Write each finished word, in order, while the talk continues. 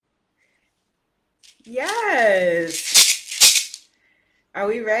Yes. Are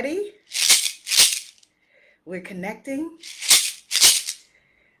we ready? We're connecting,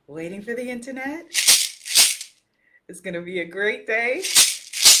 waiting for the internet. It's going to be a great day.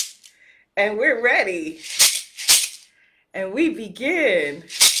 And we're ready. And we begin.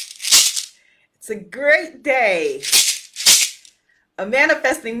 It's a great day. A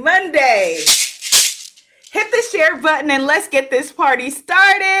manifesting Monday. Hit the share button and let's get this party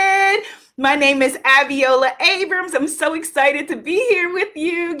started. My name is Abiola Abrams. I'm so excited to be here with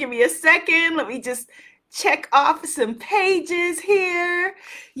you. Give me a second. Let me just check off some pages here.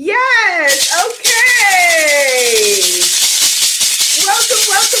 Yes, okay.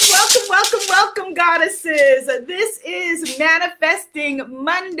 Welcome, goddesses. This is Manifesting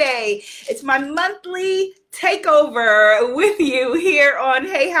Monday. It's my monthly takeover with you here on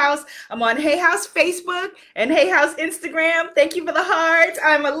Hay House. I'm on Hay House Facebook and Hay House Instagram. Thank you for the hearts.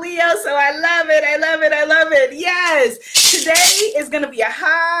 I'm a Leo, so I love it. Yes, today is going to be a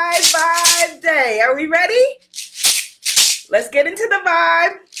high vibe day. Are we ready? Let's get into the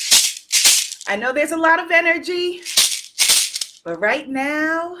vibe. I know there's a lot of energy. But right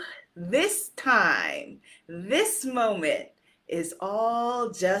now, this time, this moment is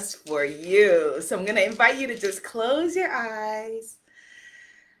all just for you. So I'm going to invite you to just close your eyes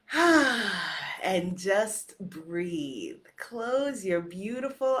and just breathe. Close your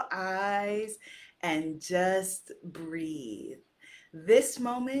beautiful eyes and just breathe. This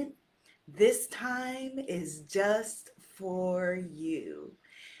moment, this time is just for you.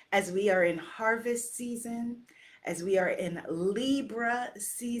 As we are in harvest season, as we are in Libra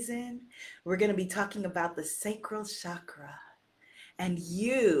season, we're going to be talking about the sacral chakra and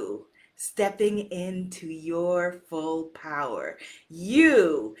you stepping into your full power.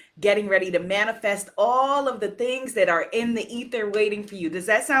 You getting ready to manifest all of the things that are in the ether waiting for you. Does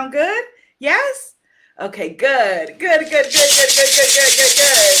that sound good? Yes? Okay, good. Yes.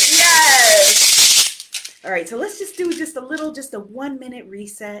 All right, so let's just do just a 1-minute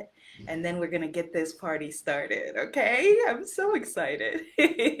reset. And then we're going to get this party started, okay? I'm so excited.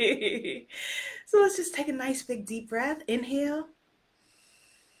 So let's just take a nice big deep breath. Inhale.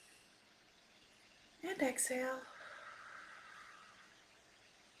 And exhale.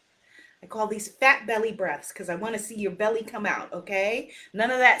 I call these fat belly breaths because I want to see your belly come out, okay? None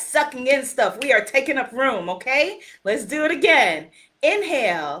of that sucking in stuff. We are taking up room, okay? Let's do it again.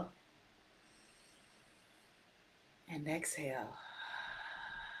 Inhale. And exhale.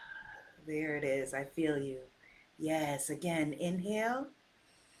 There it is. I feel you. Yes. Again, inhale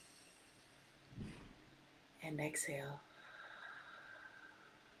and exhale.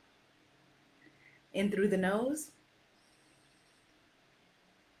 In through the nose.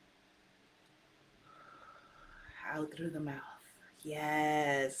 Out through the mouth.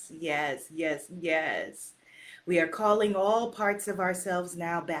 Yes. We are calling all parts of ourselves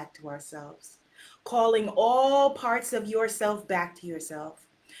now back to ourselves. Calling all parts of yourself back to yourself.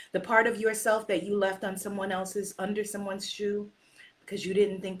 The part of yourself that you left on under someone's shoe because you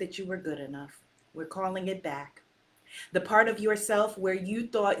didn't think that you were good enough. We're calling it back. The part of yourself where you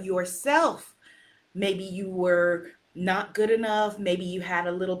thought yourself, maybe you were not good enough. Maybe you had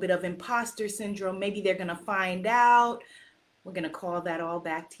a little bit of imposter syndrome. Maybe they're going to find out. We're going to call that all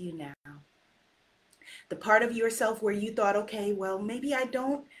back to you now. The part of yourself where you thought, okay, well, maybe I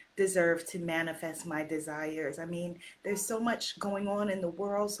don't deserve to manifest my desires. I mean, there's so much going on in the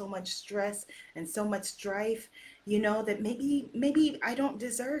world, so much stress and so much strife, that maybe I don't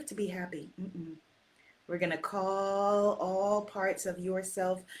deserve to be happy. We're going to call all parts of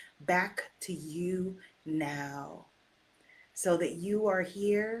yourself back to you now so that you are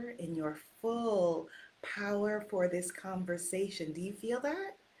here in your full power for this conversation. Do you feel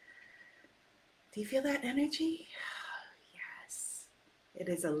that? Do you feel that energy? Yes, it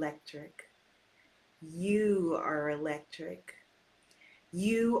is electric. You are electric.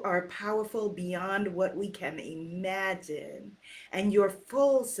 You are powerful beyond what we can imagine. And your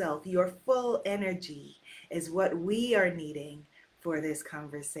full self, your full energy is what we are needing for this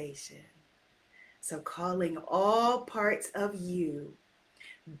conversation. So calling all parts of you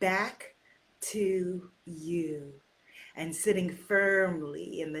back to you and sitting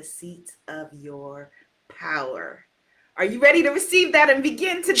firmly in the seat of your power. Are you ready to receive that and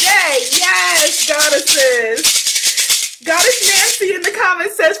begin today? Yes, goddesses. Goddess Nancy in the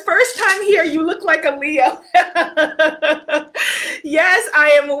comments says, first time here, you look like a Leo. Yes,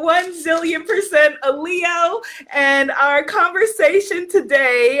 I am 1,000,000,000% a Leo. And our conversation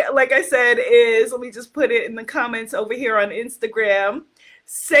today, like I said, is, let me just put it in the comments over here on Instagram,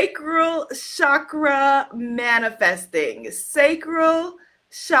 sacral chakra manifesting. Sacral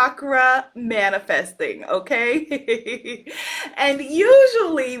chakra manifesting, okay? And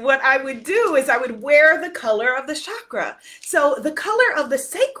usually what I would do is I would wear the color of the chakra. So the color of the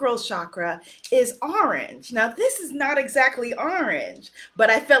sacral chakra is orange. Now this is not exactly orange, but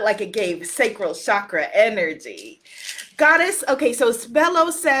I felt like it gave sacral chakra energy. Goddess, okay, so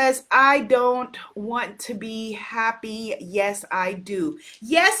Spello says, I don't want to be happy. Yes, I do.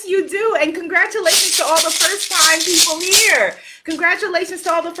 Yes, you do. And congratulations to all the first time people here. Congratulations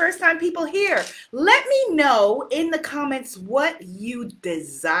to all the first time people here. Let me know in the comments what you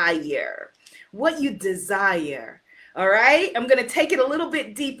desire. What you desire. All right? I'm going to take it a little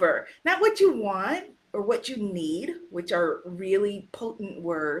bit deeper. Not what you want or what you need, which are really potent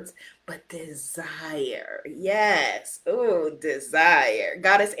words, but desire. Yes. Oh, desire.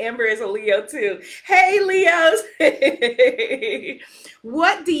 Goddess Amber is a Leo too. Hey, Leos.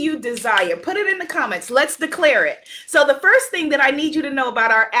 What do you desire? Put it in the comments. Let's declare it. So the first thing that I need you to know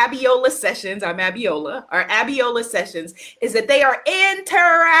about our Abiola sessions, our Abiola sessions, is that they are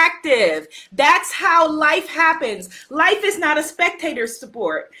interactive. That's how life happens. Life is not a spectator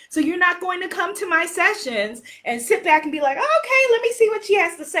sport. So you're not going to come to my sessions and sit back and be like, okay, let me see what she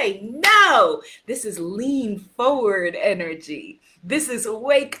has to say. No, this is lean forward energy. This is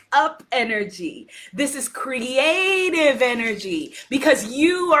wake up energy. This is creative energy because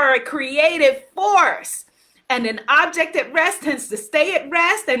you are a creative force. And an object at rest tends to stay at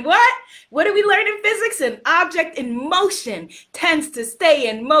rest. And what? What do we learn in physics? An object in motion tends to stay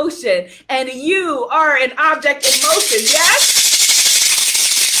in motion. And you are an object in motion, yes?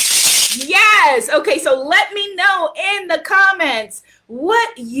 Yes. Okay, so let me know in the comments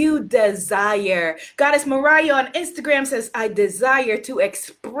what you desire. Goddess Mariah on Instagram says, I desire to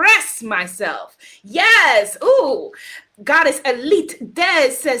express myself. Yes. Ooh. Goddess Elite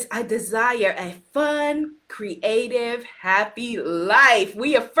Des says, I desire a fun, creative, happy life.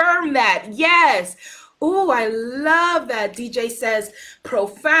 We affirm that. Yes. Ooh, I love that. DJ says,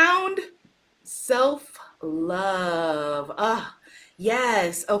 profound self-love. Ah,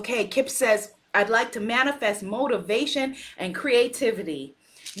 yes. Okay. Kip says, I'd like to manifest motivation and creativity.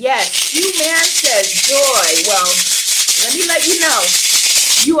 Yes. Hugh-Man says joy. Well, let me let you know.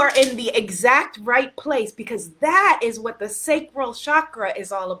 You are in the exact right place because that is what the sacral chakra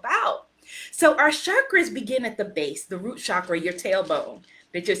is all about. So our chakras begin at the base, the root chakra, your tailbone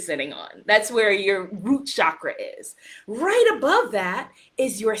that you're sitting on. That's where your root chakra is. Right above that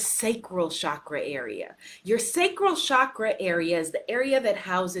is your sacral chakra area. Your sacral chakra area is the area that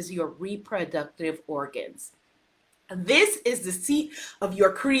houses your reproductive organs. This is the seat of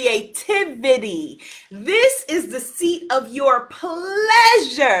your creativity. This is the seat of your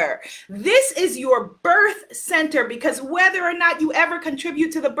pleasure. This is your birth center because whether or not you ever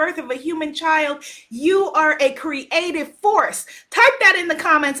contribute to the birth of a human child, you are a creative force. Type that in the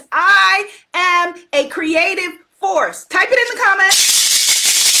comments. I am a creative force. Type it in the comments.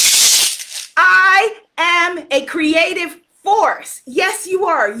 I am a creative force. Yes, you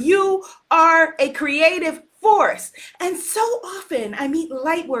are. You are a creative force. And so often I meet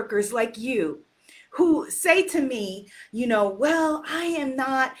light workers like you who say to me, well, I am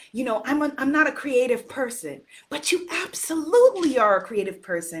not, I'm not a creative person, but you absolutely are a creative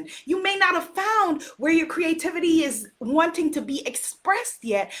person. You may not have found where your creativity is wanting to be expressed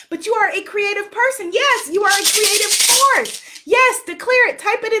yet, but you are a creative person. Yes, you are a creative force. Yes, declare it.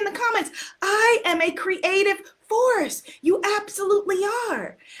 Type it in the comments. I am a creative force. You absolutely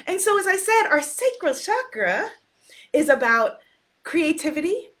are. And so, as I said, our sacral chakra is about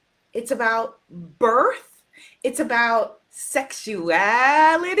creativity. It's about birth. It's about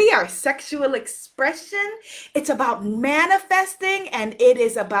sexuality, our sexual expression. It's about manifesting, and it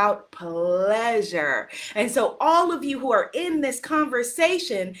is about pleasure. And so all of you who are in this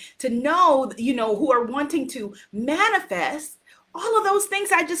conversation to know, who are wanting to manifest, all of those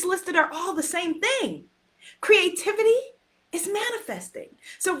things I just listed are all the same thing. Creativity is manifesting.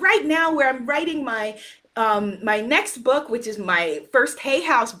 So right now where I'm writing my next book, which is my first Hay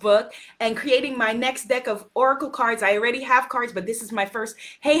House book, and creating my next deck of oracle cards. I already have cards, but this is my first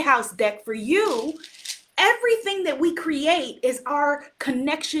Hay House deck for you. Everything that we create is our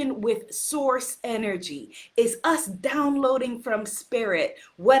connection with source energy, is us downloading from spirit,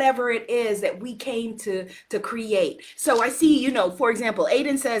 whatever it is that we came to create. So I see, for example,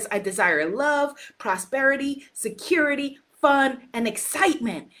 Aiden says, I desire love, prosperity, security, fun, and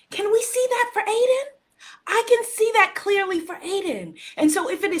excitement. Can we see that for Aiden? I can see that clearly for Aiden. And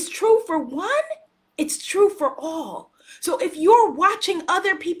so if it is true for one, it's true for all. So if you're watching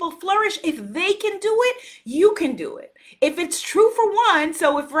other people flourish, if they can do it, you can do it. If it's true for one,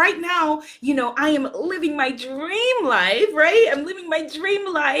 so if right now, I am living my dream life, right? I'm living my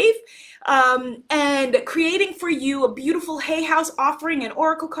dream life, and creating for you a beautiful Hay House offering and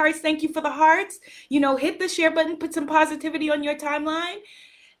Oracle cards. Thank you for the hearts. Hit the share button, put some positivity on your timeline.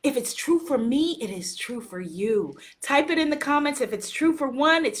 If it's true for me, it is true for you. Type it in the comments. If it's true for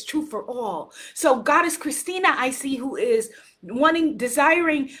one, it's true for all. So Goddess Christina, I see, who is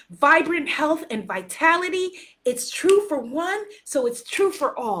desiring vibrant health and vitality. It's true for one, so it's true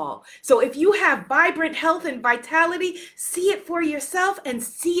for all. So if you have vibrant health and vitality, see it for yourself and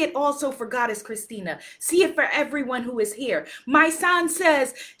see it also for Goddess Christina. See it for everyone who is here. My son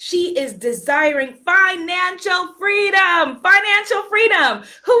says she is desiring financial freedom. Financial freedom.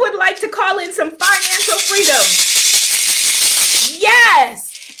 Who would like to call in some financial freedom?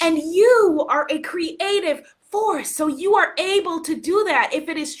 Yes. And you are a creative force, so you are able to do that. If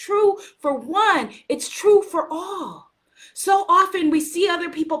it is true for one, it's true for all. So often we see other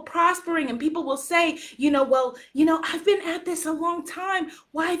people prospering and people will say, I've been at this a long time.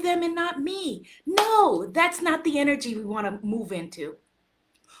 Why them and not me? No, that's not the energy we want to move into.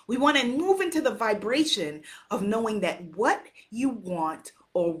 We want to move into the vibration of knowing that what you want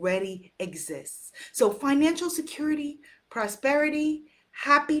already exists. So financial security, prosperity,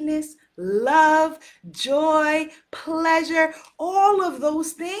 happiness, love, joy, pleasure, all of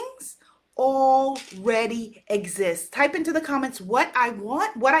those things already exist. Type into the comments what I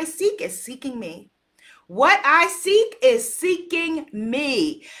want. What I seek is seeking me. What I seek is seeking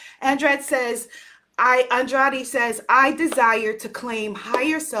me. Andrade says, I desire to claim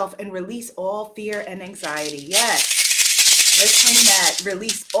higher self and release all fear and anxiety. Yes. Let's claim that.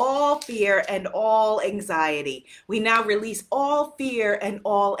 Release all fear and all anxiety. We now release all fear and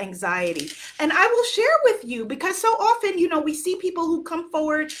all anxiety. And I will share with you, because so often, we see people who come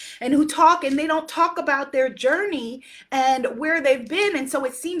forward and who talk and they don't talk about their journey and where they've been. And so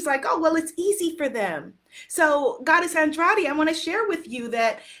it seems like, oh, well, it's easy for them. So Goddess Andrade, I want to share with you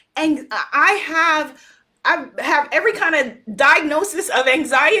that I have every kind of diagnosis of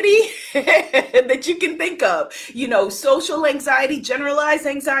anxiety that you can think of, social anxiety, generalized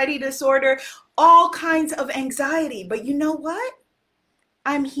anxiety disorder, all kinds of anxiety. But you know what?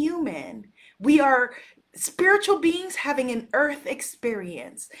 I'm human. We are spiritual beings having an earth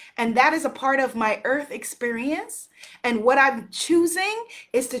experience. And that is a part of my earth experience. And what I'm choosing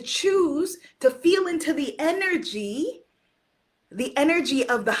is to choose to feel into the energy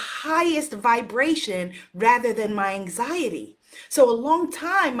of the highest vibration rather than my anxiety. So a long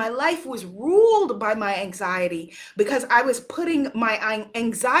time, my life was ruled by my anxiety because I was putting my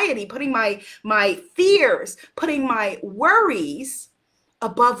anxiety, putting my fears, putting my worries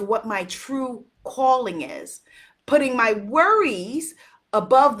above what my true calling is, putting my worries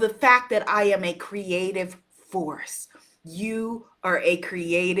above the fact that I am a creative force. You are a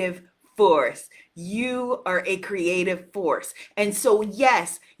creative force. You are a creative force. And so,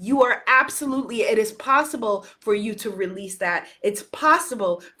 yes, you are absolutely, it is possible for you to release that. It's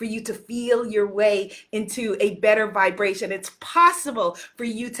possible for you to feel your way into a better vibration. It's possible for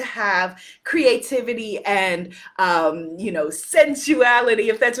you to have creativity and, sensuality,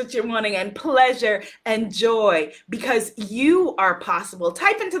 if that's what you're wanting, and pleasure and joy, because you are possible.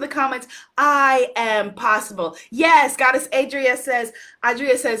 Type into the comments, I am possible. Yes, Goddess Adria says,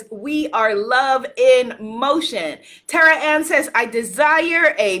 we are love in motion. Tara Ann says, I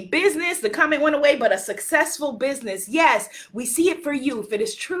desire a business. The comment went away, but a successful business. Yes, we see it for you. If it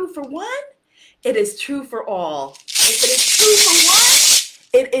is true for one, it is true for all. If it is true for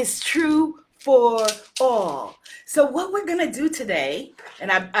one, it is true for all. So what we're going to do today,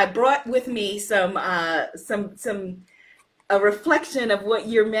 and I brought with me a reflection of what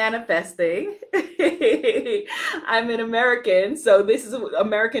you're manifesting. I'm an American, so this is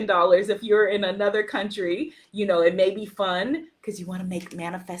American dollars. If you're in another country, it may be fun because you want to make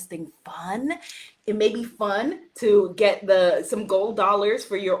manifesting fun. It may be fun to get some gold dollars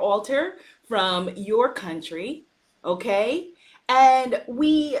for your altar from your country, okay? And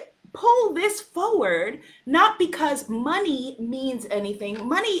we pull this forward not because money means anything.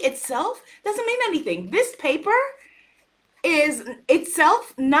 Money itself doesn't mean anything. This paper is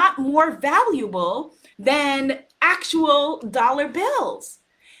itself not more valuable than actual dollar bills.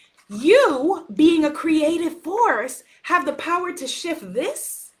 You, being a creative force, have the power to shift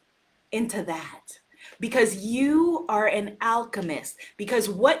this into that, because you are an alchemist, because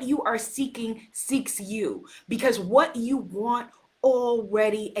what you are seeking seeks you, because what you want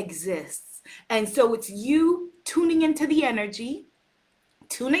already exists. And so it's you tuning into the energy,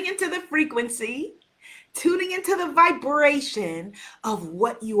 tuning into the frequency, tuning into the vibration of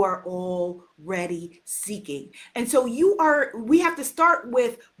what you are already seeking. And so we have to start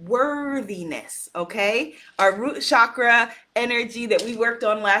with worthiness, okay? Our root chakra energy that we worked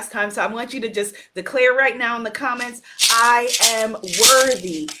on last time. So I want you to just declare right now in the comments, I am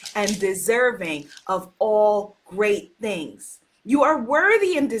worthy and deserving of all great things. You are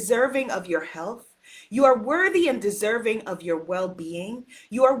worthy and deserving of your health. You are worthy and deserving of your well-being.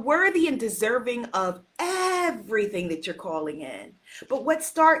 You are worthy and deserving of everything that you're calling in. But what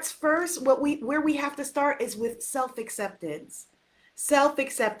starts first, where we have to start is with self-acceptance,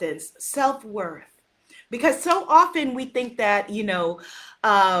 self-worth. Because so often we think that, and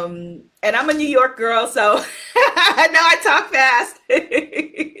I'm a New York girl, so I know I talk fast.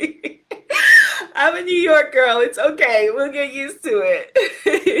 I'm a New York girl. It's okay. We'll get used to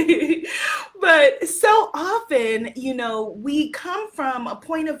it. But so often, we come from a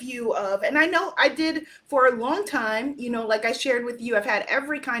point of view of, and I know I did for a long time, like I shared with you, I've had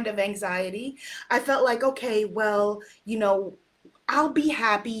every kind of anxiety. I felt like, okay, well, I'll be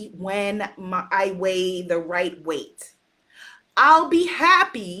happy when I weigh the right weight. I'll be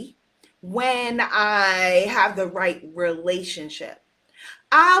happy when I have the right relationship.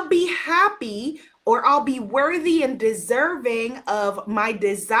 I'll be happy, or I'll be worthy and deserving of my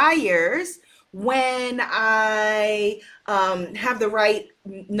desires when I have the right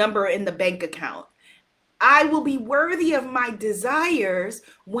number in the bank account. I will be worthy of my desires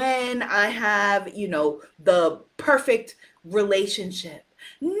when I have, the perfect relationship.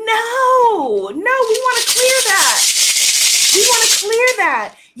 No, we want to clear that. We want to clear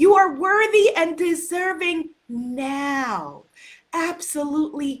that. You are worthy and deserving now.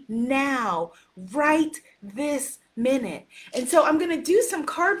 Absolutely now, right this minute. And so I'm going to do some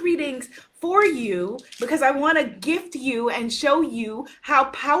card readings for you because I want to gift you and show you how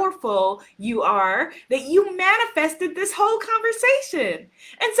powerful you are, that you manifested this whole conversation.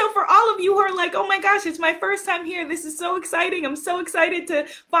 And so for all of you who are like, oh my gosh, it's my first time here. This is so exciting. I'm so excited to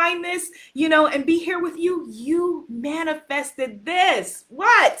find this, and be here with you. You manifested this.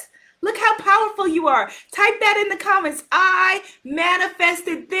 What? Look how powerful you are. Type that in the comments. I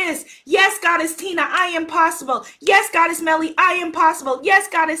manifested this. Yes, Goddess Tina, I am possible. Yes, Goddess Melly, I am possible. Yes,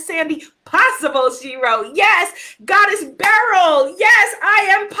 Goddess Sandy, possible, she wrote. Yes, Goddess Beryl. Yes, I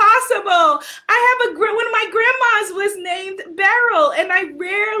am possible. One of my grandmas was named Beryl, and I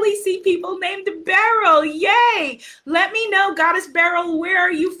rarely see people named Beryl. Yay. Let me know, Goddess Beryl, where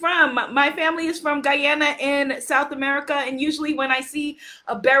are you from? My family is from Guyana in South America, and usually when I see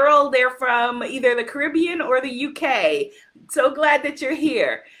a Beryl, they're from either the Caribbean or the UK. So glad that you're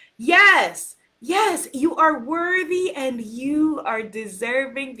here. Yes, you are worthy and you are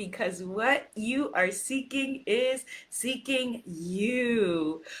deserving because what you are seeking is seeking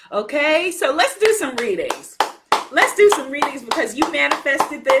you. Okay, so let's do some readings. Let's do some readings because you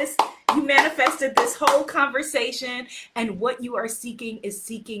manifested this. You manifested this whole conversation, and what you are seeking is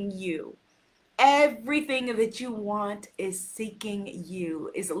seeking you. Everything that you want is seeking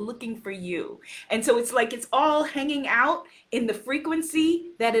you, is looking for you. And so it's like it's all hanging out in the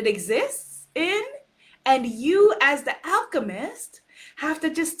frequency that it exists in. And you, as the alchemist, have to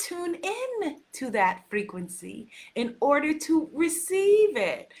just tune in to that frequency in order to receive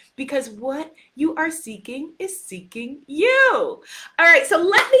it. Because what you are seeking is seeking you. All right, so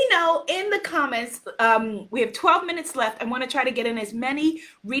let me know in the comments. We have 12 minutes left. I want to try to get in as many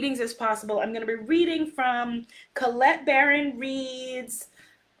readings as possible. I'm going to be reading from Colette Barron Reed's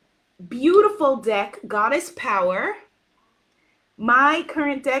beautiful deck, Goddess Power. My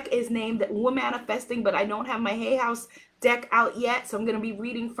current deck is named Manifesting, but I don't have my Hay House deck out yet. So I'm going to be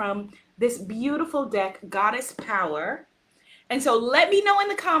reading from this beautiful deck, Goddess Power. And so let me know in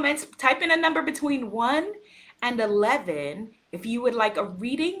the comments, type in a number between 1 and 11 if you would like a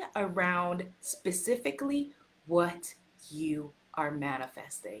reading around specifically what you are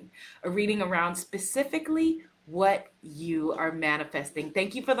manifesting. A reading around specifically what you are manifesting.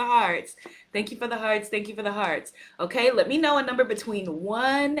 Thank you for the hearts. Thank you for the hearts. Thank you for the hearts. Okay, let me know a number between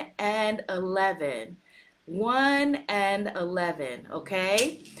 1 and 11. 1 and 11,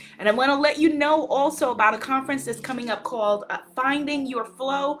 okay? And I want to let you know also about a conference that's coming up called Finding Your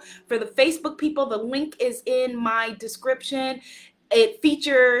Flow. For the Facebook people, the link is in my description. It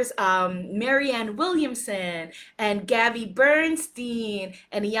features Marianne Williamson and Gabby Bernstein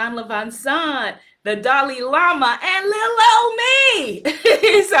and Ian Levanzant, the Dalai Lama, and little me.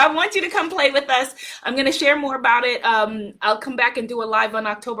 So I want you to come play with us. I'm going to share more about it. I'll come back and do a live on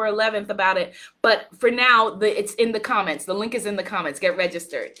October 11th about it. But for now, it's in the comments. The link is in the comments. Get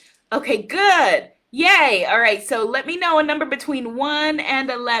registered. Okay, good. Yay. All right. So let me know a number between 1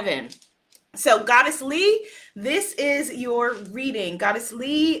 and 11. So Goddess Lee, this is your reading. Goddess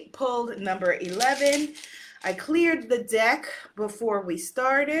Lee pulled number 11. I cleared the deck before we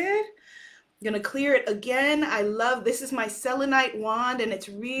started. I'm going to clear it again. I love, this is my selenite wand, and it's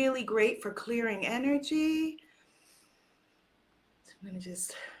really great for clearing energy. So I'm going to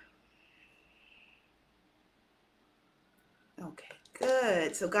just, okay,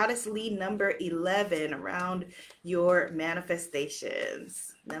 good. So Goddess Lee, number 11, around your manifestations.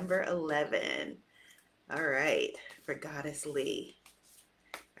 Number 11. All right, for Goddess Lee.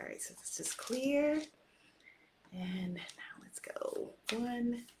 All right, so let's just clear. And now let's go.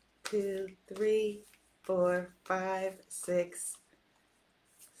 1, 2, 3, 4, 5, 6,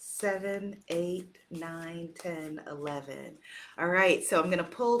 7, 8, 9, 10, 11. All right, so I'm going to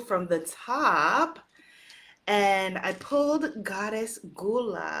pull from the top. And I pulled Goddess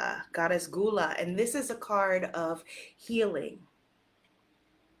Gula. Goddess Gula. And this is a card of healing.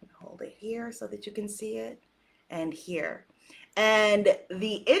 Hold it here so that you can see it, and here. And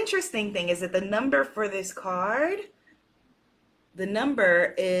the interesting thing is that the number for this card, the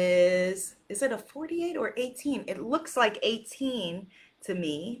number is it a 48 or 18? It looks like 18 to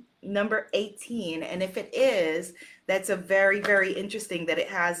me, number 18. And if it is, that's a very, very interesting that it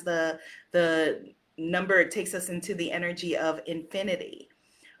has the number. It takes us into the energy of infinity.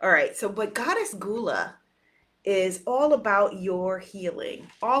 All right, so but Goddess Gula is all about your healing,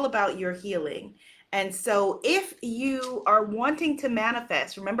 all about your healing. And so if you are wanting to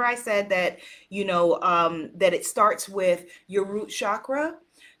manifest, remember I said that, that it starts with your root chakra.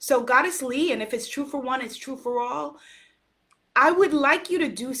 So Goddess Lee, and if it's true for one, it's true for all. I would like you to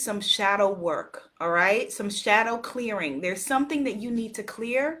do some shadow work, all right? Some shadow clearing. There's something that you need to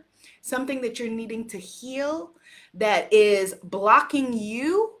clear, something that you're needing to heal that is blocking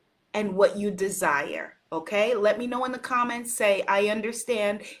you and what you desire. Okay, let me know in the comments, say, I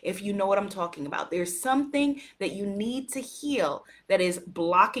understand, if you know what I'm talking about. There's something that you need to heal that is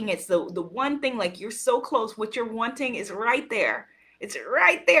blocking it. So the one thing, like, you're so close, what you're wanting is right there. It's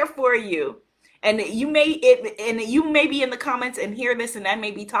right there for you. And you may be in the comments and hear this, and I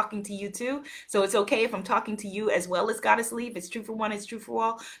may be talking to you too. So it's okay if I'm talking to you as well as Goddess Lee. If it's true for one, it's true for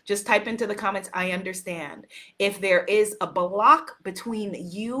all. Just type into the comments, I understand. If there is a block between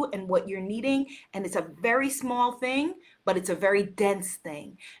you and what you're needing, and it's a very small thing, but it's a very dense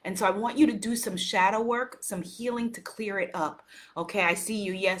thing. And so I want you to do some shadow work, some healing to clear it up. Okay, I see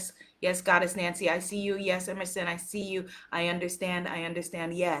you. Yes. Yes, Goddess Nancy, I see you. Yes, Emerson, I see you. I understand.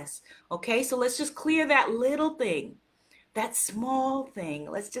 Yes. Okay, so let's just clear that little thing, that small thing.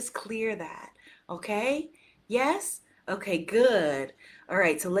 Let's just clear that. Okay? Yes? Okay, good. All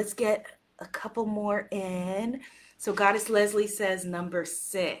right, so let's get a couple more in. So Goddess Leslie says number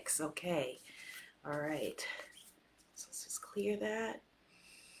 6. Okay. All right. So let's just clear that.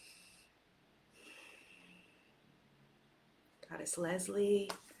 Goddess Leslie.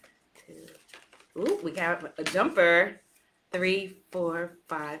 Ooh, we got a jumper. 3, 4,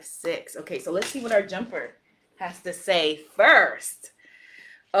 5, 6. Okay, so let's see what our jumper has to say first.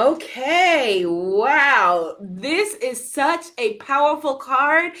 Okay, wow. This is such a powerful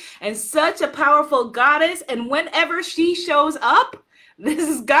card and such a powerful goddess. And whenever she shows up, this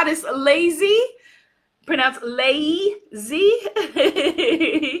is Goddess Lazy. Pronounced lazy.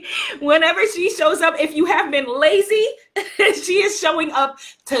 Whenever she shows up, if you have been lazy, she is showing up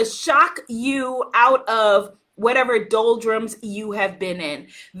to shock you out of whatever doldrums you have been in.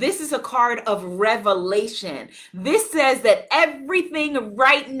 This is a card of revelation. This says that everything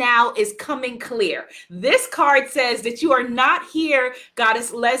right now is coming clear. This card says that you are not here,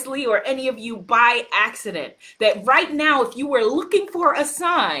 Goddess Leslie, or any of you by accident. That right now, if you were looking for a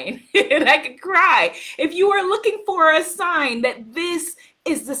sign, and I could cry, if you were looking for a sign that this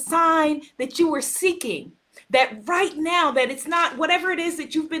is the sign that you were seeking, that right now, that it's not whatever it is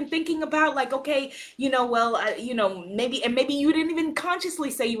that you've been thinking about, like, okay, maybe you didn't even consciously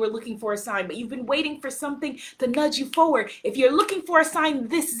say you were looking for a sign, but you've been waiting for something to nudge you forward. If you're looking for a sign,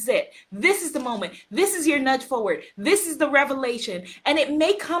 this is it. This is the moment. This is your nudge forward. This is the revelation. And it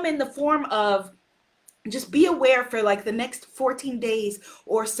may come in the form of, just be aware for like the next 14 days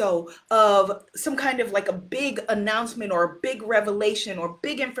or so of some kind of like a big announcement or a big revelation or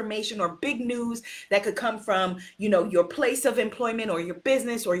big information or big news that could come from, your place of employment or your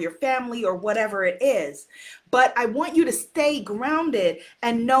business or your family or whatever it is. But I want you to stay grounded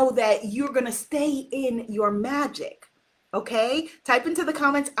and know that you're going to stay in your magic. Okay? Type into the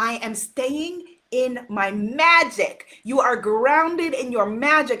comments, I am staying in my magic. You are grounded in your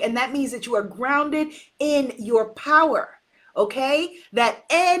magic, and that means that you are grounded in your power. Okay, that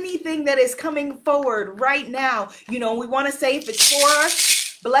anything that is coming forward right now, we want to say if it's for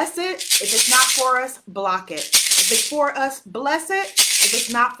us, bless it. If it's not for us, block it. If it's for us, bless it. If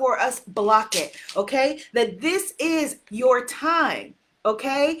it's not for us, block it. Okay? That this is your time.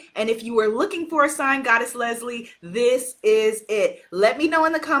 Okay? And if you were looking for a sign, Goddess Leslie, this is it. Let me know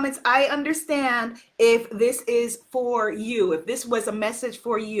in the comments. I understand if this is for you, if this was a message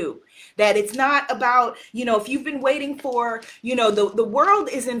for you, that it's not about, if you've been waiting for, the world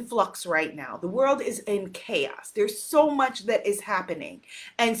is in flux right now. The world is in chaos. There's so much that is happening.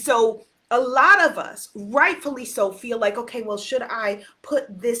 And so a lot of us, rightfully so, feel like, okay, well, should I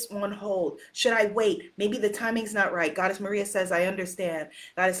put this on hold? Should I wait? Maybe the timing's not right. Goddess Maria says, I understand.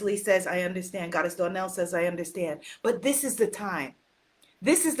 Goddess Lee says, I understand. Goddess Donnell says, I understand. But this is the time.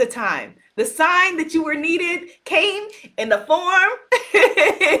 This is the time. The sign that you were needed came in the form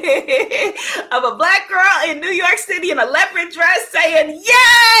of a black girl in New York City in a leopard dress saying,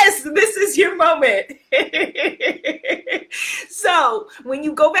 yes, this is your moment. So when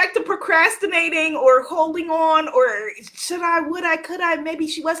you go back to procrastinating or holding on, or should I, would I, could I, maybe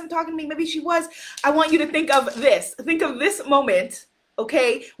she wasn't talking to me, maybe she was, I want you to think of this. Think of this moment.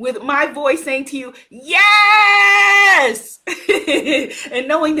 Okay, with my voice saying to you, yes! And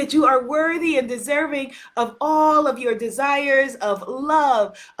knowing that you are worthy and deserving of all of your desires, of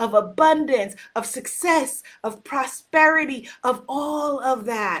love, of abundance, of success, of prosperity, of all of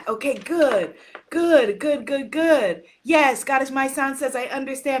that. Okay, good. Yes, Goddess My Sound says, I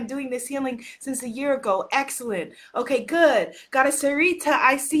understand doing this healing since a year ago. Excellent. Okay, good. Goddess Sarita,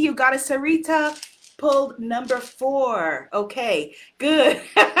 I see you. Goddess Sarita pulled number 4. Okay, good.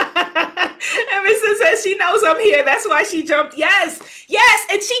 Emerson says she knows I'm here. That's why she jumped. Yes.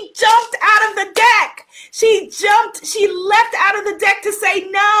 And she jumped out of the deck. She leapt out of the deck to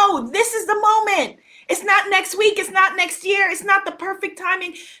say, no, this is the moment. It's not next week. It's not next year. It's not the perfect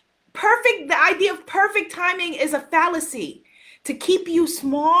timing. The idea of perfect timing is a fallacy to keep you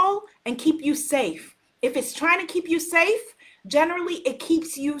small and keep you safe. If it's trying to keep you safe, generally, it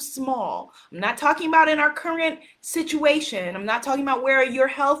keeps you small. I'm not talking about in our current situation. I'm not talking about where your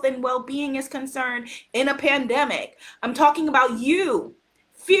health and well-being is concerned in a pandemic. I'm talking about you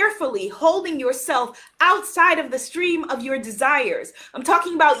fearfully holding yourself outside of the stream of your desires. I'm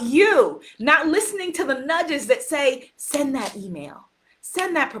talking about you not listening to the nudges that say, send that email,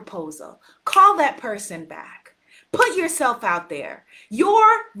 send that proposal, call that person back. Put yourself out there. Your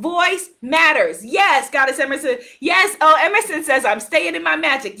voice matters. Yes, Goddess Emerson. Yes. Oh, Emerson says, I'm staying in my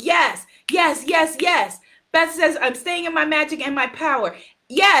magic. Yes. Beth says, I'm staying in my magic and my power.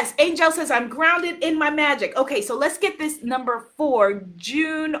 Yes. Angel says, I'm grounded in my magic. Okay, so let's get this number 4.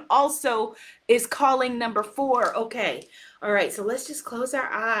 June also is calling number 4. Okay. All right, so let's just close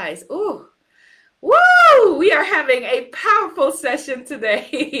our eyes. Ooh. Woo! We are having a powerful session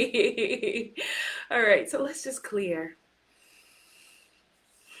today. All right, so let's just clear.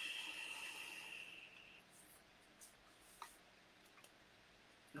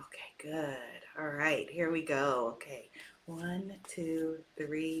 Okay, good. All right, here we go. Okay, 1, 2,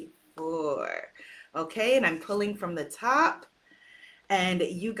 3, 4. Okay, and I'm pulling from the top. And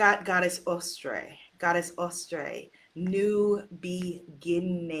you got Goddess Ostre. Goddess Ostre. New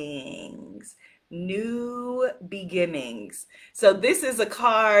beginnings. New beginnings. So this is a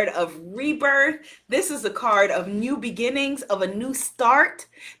card of rebirth. This is a card of new beginnings, of a new start.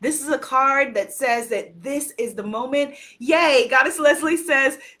 This is a card that says that this is the moment. Yay, Goddess Leslie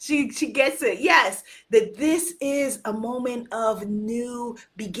says she gets it. Yes, that this is a moment of new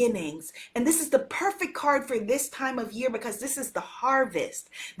beginnings. And this is the perfect card for this time of year because this is the harvest.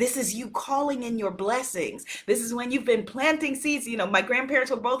 This is you calling in your blessings. This is when you've been planting seeds. My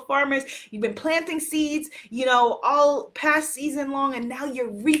grandparents were both farmers. You've been planting seeds, all past season long, and now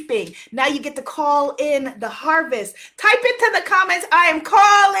you're reaping. Now you get to call in the harvest. Type into the comments, I am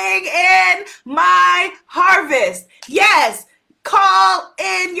calling in my harvest. Yes, call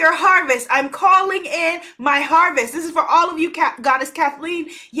in your harvest. I'm calling in my harvest. This is for all of you, Goddess Kathleen.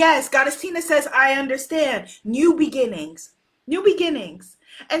 Yes, Goddess Tina says, I understand. New beginnings. New beginnings.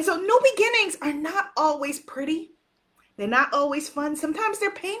 And so new beginnings are not always pretty. They're not always fun. Sometimes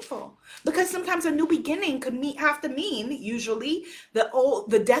they're painful because sometimes a new beginning could have to mean usually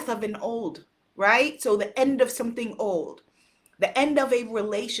the death of an old, right? So the end of something old, the end of a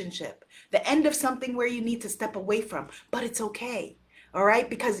relationship, the end of something where you need to step away from, but it's okay. All right,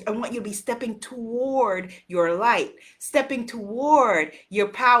 because I want you to be stepping toward your light, stepping toward your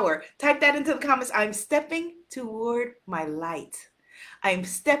power. Type that into the comments. I'm stepping toward my light. I'm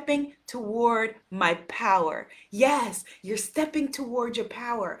stepping toward my power. Yes, you're stepping toward your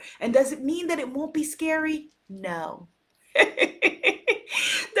power. And does it mean that it won't be scary? No. Does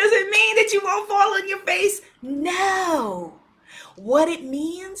it mean that you won't fall on your face? No. What it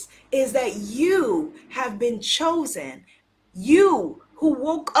means is that you have been chosen. You who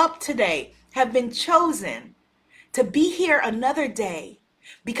woke up today have been chosen to be here another day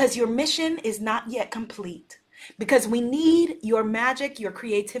because your mission is not yet complete. Because we need your magic, your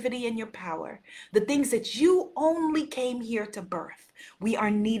creativity, and your power. The things that you only came here to birth. We are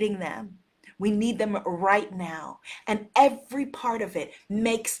needing them. We need them right now. And every part of it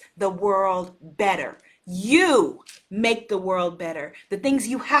makes the world better. You make the world better. The things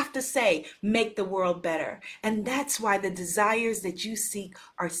you have to say make the world better. And that's why the desires that you seek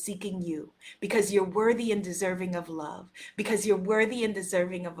are seeking you. Because you're worthy and deserving of love. Because you're worthy and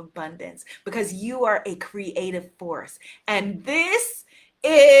deserving of abundance. Because you are a creative force. And this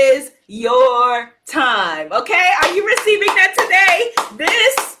is your time. Okay? Are you receiving that today?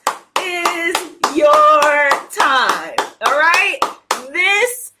 This is your time. All right?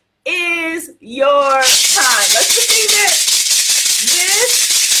 This is your time. Let's receive it. This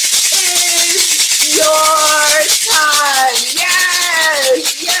is your time.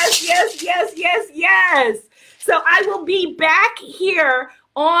 Yes, yes, yes, yes, yes, yes. So I will be back here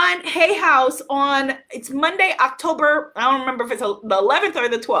on Hay House on, it's Monday, October, I don't remember if it's the 11th or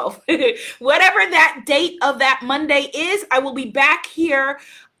the 12th. Whatever that date of that Monday is, I will be back here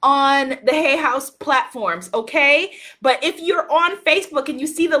on the Hay House platforms, okay? But if you're on Facebook and you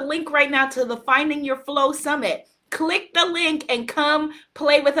see the link right now to the Finding Your Flow Summit, click the link and come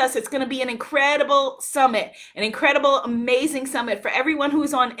play with us. It's going to be an incredible summit, an incredible, amazing summit for everyone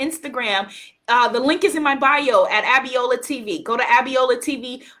who's on Instagram. The link is in my bio at Abiola TV. Go to Abiola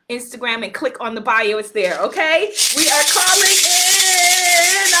TV Instagram and click on the bio. It's there, okay? We are calling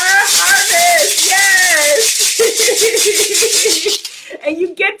in our harvest. Yes! And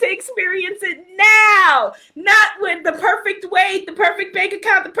you get to experience it now, not with the perfect weight, the perfect bank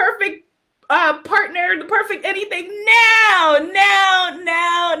account, the perfect partner, the perfect anything. Now.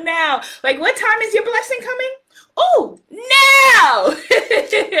 Like, what time is your blessing coming? Oh, now.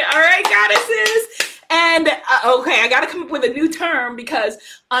 All right, goddesses. And okay, I got to come up with a new term because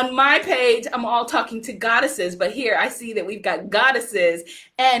on my page, I'm all talking to goddesses. But here I see that we've got goddesses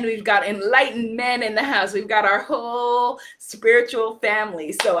and we've got enlightened men in the house. We've got our whole spiritual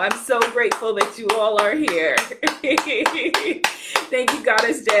family. So I'm so grateful that you all are here. Thank you,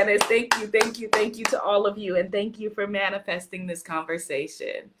 Goddess Janice. Thank you to all of you. And thank you for manifesting this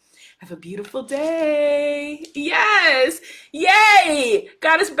conversation. Have a beautiful day. Yes. Yay.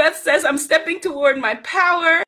 Goddess Beth says, I'm stepping toward my power.